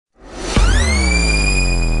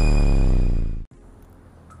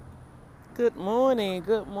Good morning,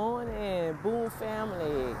 Boom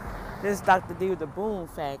family. This is Dr. D with the Boom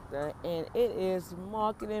Factor, and it is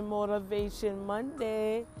Marketing Motivation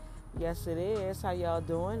Monday. Yes, it is. How y'all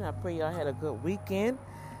doing? I pray y'all had a good weekend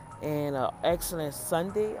and an excellent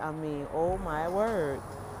Sunday. Oh my word.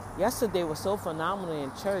 Yesterday was so phenomenal in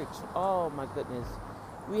church. Oh my goodness.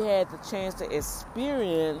 We had the chance to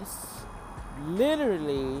experience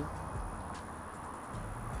literally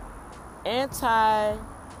anti-Christ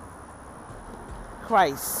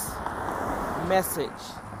message,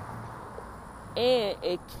 and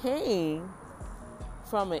it came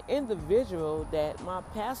from an individual that my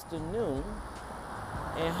pastor knew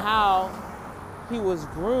and how he was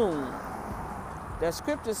groomed. The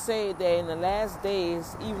scriptures say that in the last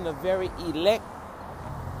days even the very elect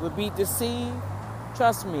will be deceived.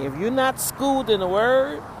 Trust me, if you're not schooled in the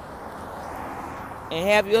word and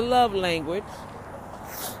have your love language,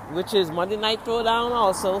 which is Monday Night Throwdown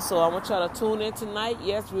also. So I want y'all to tune in tonight.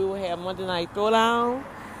 Yes, we will have Monday Night Throwdown.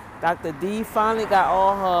 Dr. D finally got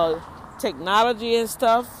all her technology and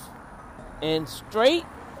stuff and straight.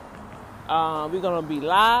 We're going to be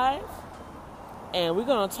live. And we're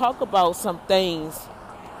going to talk about some things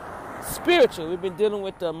spiritual. We've been dealing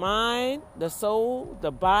with the mind, the soul,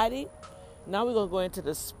 the body. Now we're going to go into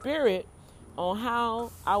the spirit on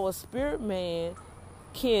how our spirit man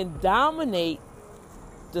can dominate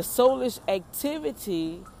the soulish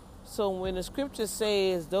activity. So when the scripture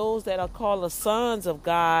says those that are called the sons of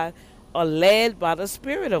God are led by the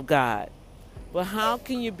Spirit of God. But how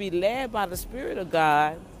can you be led by the Spirit of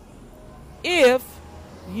God if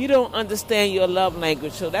you don't understand your love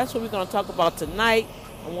language? So that's what we're going to talk about tonight.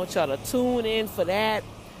 I want y'all to tune in for that.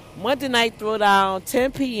 Monday Night Throwdown,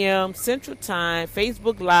 10 p.m. Central Time,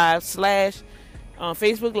 Facebook Live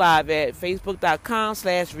Facebook Live at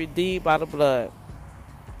facebook.com/redeemed by the blood.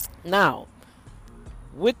 Now,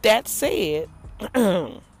 with that said,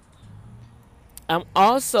 I'm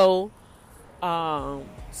also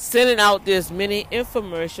sending out this mini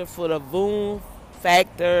infomercial for the Boom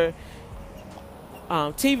Factor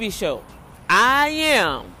TV show. I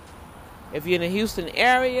am, if you're in the Houston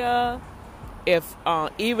area, if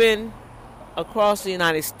even across the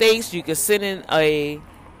United States, you can send in a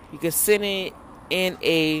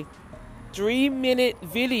 3-minute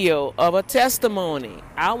video of a testimony.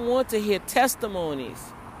 I want to hear testimonies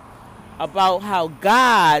about how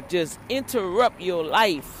God just interrupt your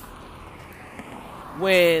life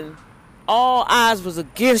when all odds was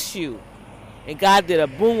against you and God did a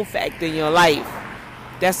boom factor in your life.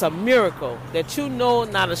 That's a miracle that you know,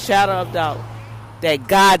 not a shadow of doubt, that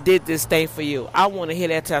God did this thing for you. I want to hear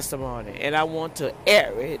that testimony, and I want to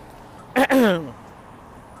air it. I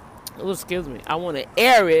want to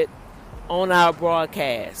air it on our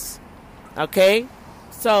broadcast. Okay?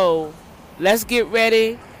 So, let's get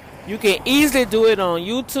ready. You can easily do it on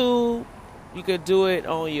YouTube. You can do it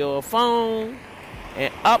on your phone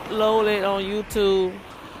and upload it on YouTube.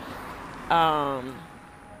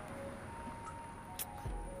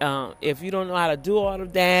 If you don't know how to do all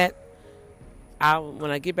of that, when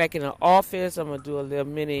I get back in the office, I'm going to do a little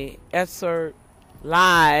mini excerpt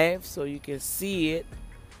live so you can see it,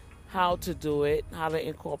 how to do it, how to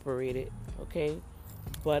incorporate it, okay?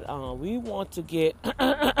 But we want to get,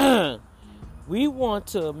 we want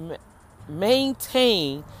to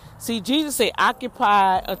maintain. See, Jesus said,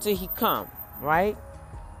 occupy until he come, right?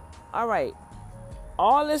 All right.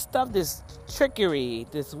 All this stuff, this trickery,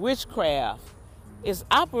 this witchcraft, is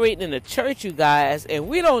operating in the church, you guys, and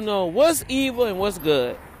we don't know what's evil and what's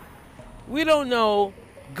good. We don't know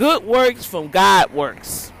good works from God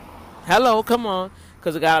works. Hello, come on.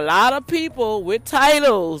 Because we got a lot of people with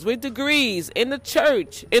titles, with degrees in the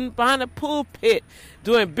church, behind the pulpit,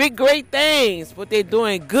 doing big, great things, but they're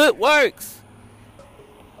doing good works.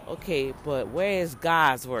 Okay, but where is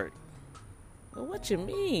God's work? Well, what you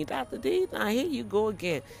mean, Dr. D? Now, here you go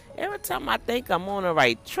again. Every time I think I'm on the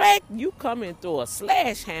right track, you come and throw a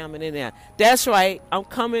slash hammer in there. That's right. I'm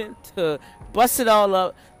coming to bust it all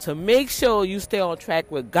up to make sure you stay on track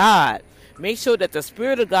with God. Make sure that the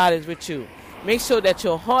Spirit of God is with you. Make sure that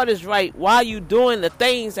your heart is right while you're doing the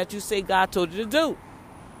things that you say God told you to do.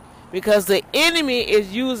 Because the enemy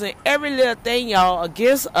is using every little thing, y'all,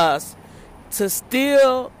 against us to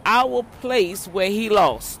steal our place where he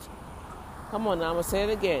lost. Come on now, I'm going to say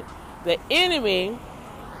it again. The enemy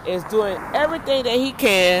is doing everything that he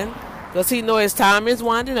can because he knows his time is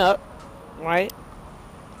winding up, right?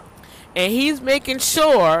 And he's making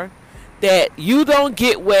sure that you don't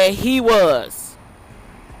get where he was.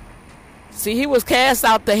 See, he was cast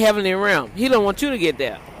out the heavenly realm. He don't want you to get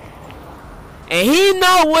there. And he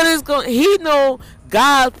know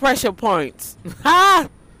God's pressure points.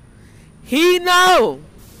 He know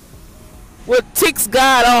what ticks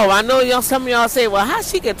God off. I know y'all. Some of y'all say, "Well, how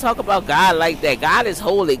she can talk about God like that? God is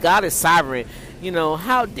holy. God is sovereign. You know,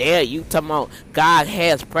 how dare you talk about God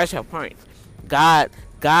has pressure points? God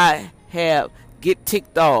have get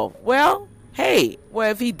ticked off." Well, hey,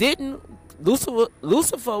 if he didn't,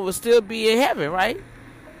 Lucifer would still be in heaven, right?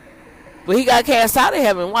 But he got cast out of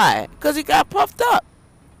heaven. Why? Because he got puffed up.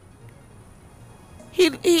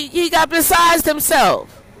 He got beside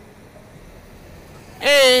himself.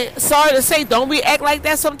 And sorry to say, don't we act like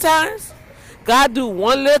that sometimes? God do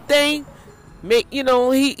one little thing,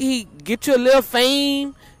 he get you a little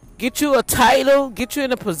fame, get you a title, get you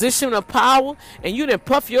in a position of power, and you then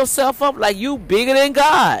puff yourself up like you bigger than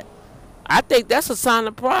God. I think that's a sign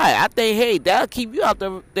of pride. I think, hey, that'll keep you out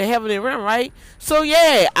the heavenly realm, right? So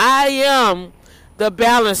yeah, I am the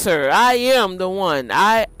balancer. I am the one.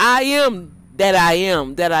 I am that I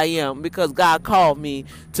am because God called me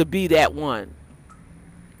to be that one.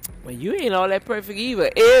 Well, you ain't all that perfect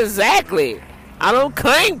either. Exactly. I don't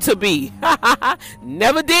claim to be.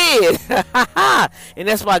 Never did. And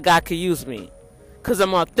that's why God can use me. Because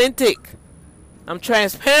I'm authentic. I'm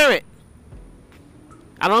transparent.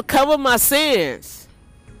 I don't cover my sins.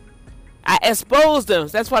 I expose them.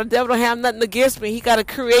 That's why the devil don't have nothing against me. He got to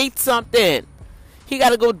create something. He got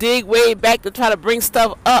to go dig way back to try to bring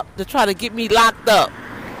stuff up, to try to get me locked up.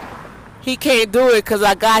 He can't do it because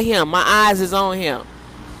I got him. My eyes is on him.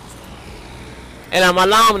 And I'm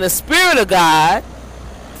allowing the Spirit of God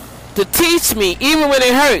to teach me, even when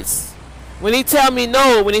it hurts. When he tells me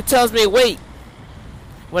no, when he tells me wait.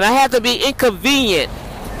 When I have to be inconvenient.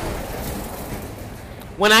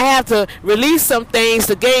 When I have to release some things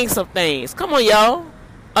to gain some things. Come on, y'all.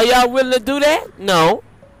 Are y'all willing to do that? No.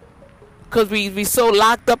 Because we so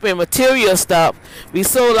locked up in material stuff. We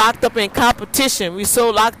so locked up in competition. We so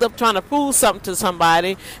locked up trying to prove something to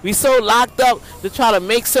somebody. We so locked up to try to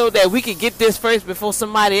make sure that we can get this first before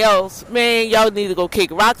somebody else. Man, y'all need to go kick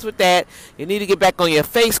rocks with that. You need to get back on your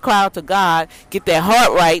face, cry out to God. Get that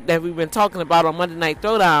heart right that we've been talking about on Monday Night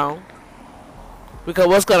Throwdown. Because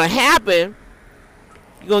what's going to happen,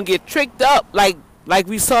 you're going to get tricked up like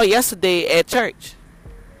we saw yesterday at church.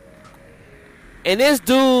 And this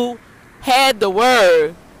dude had the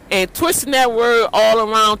word and twisting that word all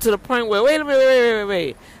around to the point where wait a minute,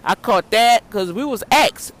 wait. I caught that because we was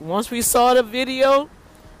asked once we saw the video.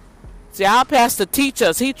 See, our pastor teach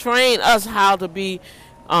us. He trained us how to be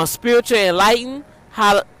spiritually enlightened,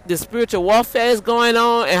 how the spiritual warfare is going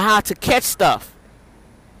on, and how to catch stuff.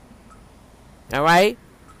 All right,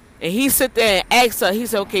 and he sit there and asked us. He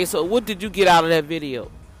said, "Okay, so what did you get out of that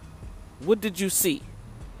video? What did you see?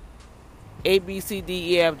 A, B, C,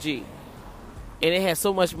 D, E, F, G." And it has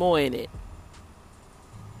so much more in it.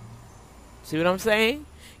 See what I'm saying?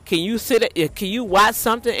 Can you watch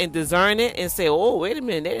something and discern it and say, "Oh, wait a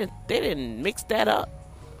minute, they didn't mix that up."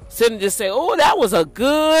 Sit and just say, "Oh, that was a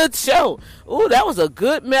good show. Oh, that was a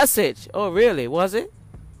good message." Oh, really? Was it?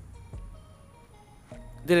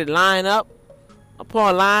 Did it line up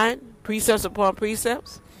upon line, precepts upon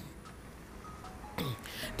precepts?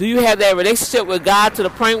 Do you have that relationship with God to the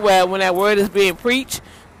point where when that word is being preached,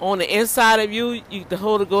 on the inside of you, the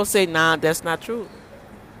Holy Ghost say, "Nah, that's not true.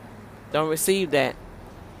 Don't receive that."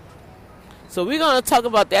 So we're going to talk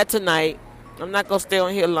about that tonight. I'm not going to stay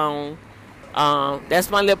on here long. That's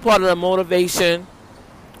my little part of the motivation.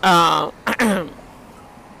 I'm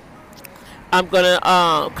going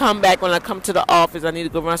to come back when I come to the office. I need to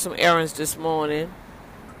go run some errands this morning.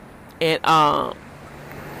 And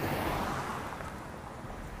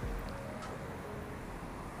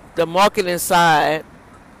the marketing side,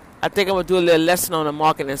 I think I'm going to do a little lesson on the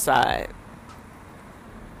marketing side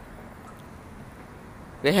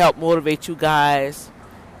to help motivate you guys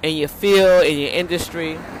in your field, in your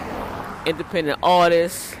industry, independent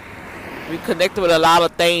artists. We connected with a lot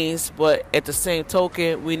of things, but at the same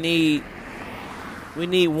token, we need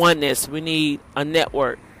oneness. We need a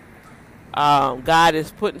network. God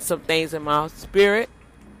is putting some things in my spirit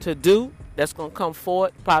to do that's going to come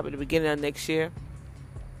forward probably at the beginning of next year.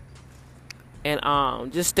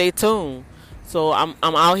 And just stay tuned. So I'm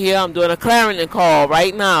out here. I'm doing a clarion call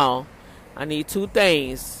right now. I need 2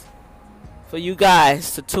 things for you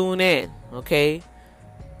guys to tune in. Okay,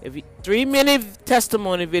 3-minute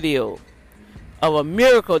testimony video of a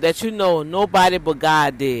miracle that you know nobody but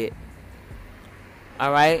God did.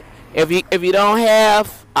 All right. If you don't have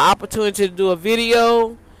an opportunity to do a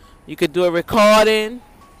video, you could do a recording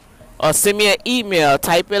or send me an email.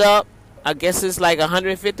 Type it up. I guess it's like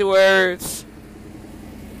 150 words.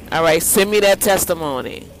 All right, send me that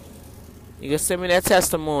testimony. You can send me that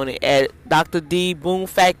testimony at Dr. D Boom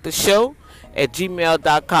Factor Show at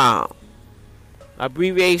gmail.com.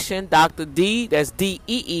 Abbreviation Dr. D, that's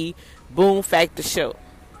D-E-E, Boom Factor Show.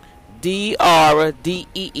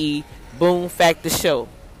 D-R-D-E-E, Boom Factor Show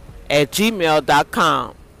at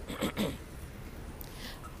gmail.com.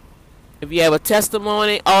 If you have a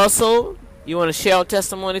testimony also, you want to share on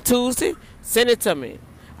Testimony Tuesday, send it to me.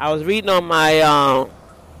 I was reading on my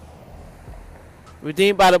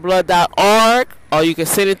redeemedbytheblood.org, or you can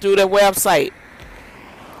send it through their website,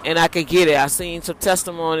 and I can get it. I seen some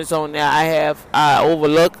testimonies on there. I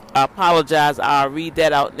overlooked. I apologize. I'll read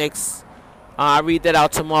that out next. I'll read that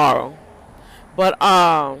out tomorrow. But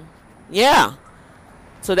yeah.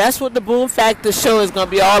 So that's what the Boom Factor Show is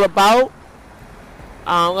gonna be all about.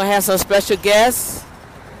 I'm gonna have some special guests.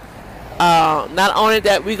 Not only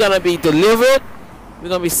that, we're gonna be delivered, we're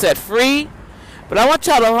gonna be set free. But I want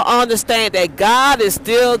y'all to understand that God is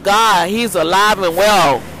still God. He's alive and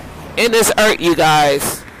well in this earth, you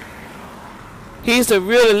guys. He's the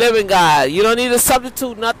real living God. You don't need to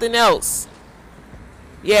substitute nothing else.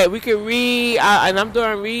 Yeah, we can read, and I'm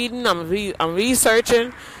doing reading, I'm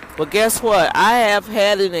researching. But guess what? I have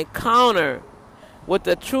had an encounter with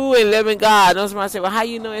the true and living God. And somebody say, well, how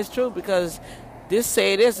you know it's true? Because this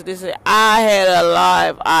say this, this say, I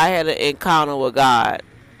had an encounter with God.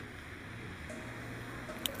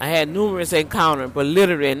 I had numerous encounters, but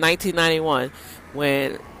literally in 1991,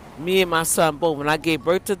 when me and my son both, when I gave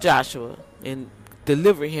birth to Joshua and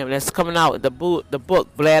delivered him, that's coming out, the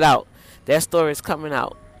book, Bled Out, that story is coming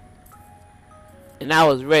out. And I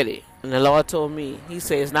was ready. And the Lord told me, he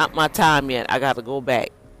said, it's not my time yet. I got to go back.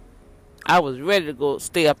 I was ready to go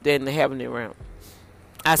stay up there in the heavenly realm.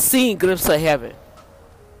 I seen glimpses of heaven.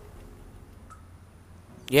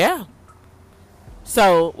 Yeah.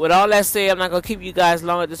 So, with all that said, I'm not going to keep you guys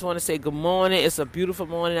long. I just want to say good morning. It's a beautiful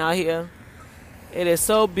morning out here. It is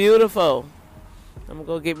so beautiful. I'm going to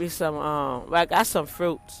go get me some, well, I got some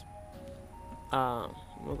fruits. I'm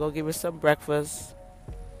going to go get me some breakfast.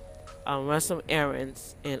 Run some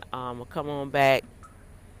errands. And I'm going to come on back.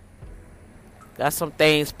 Got some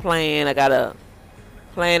things planned. I got to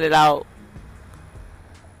plan it out.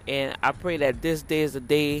 And I pray that this day is the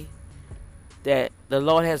day that the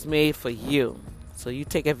Lord has made for you. So you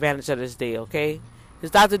take advantage of this day, okay?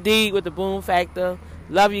 It's Dr. D with the Boom Factor.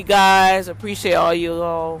 Love you guys. Appreciate all you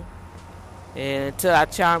all. And until I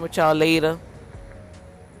chime with y'all later,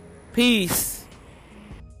 peace.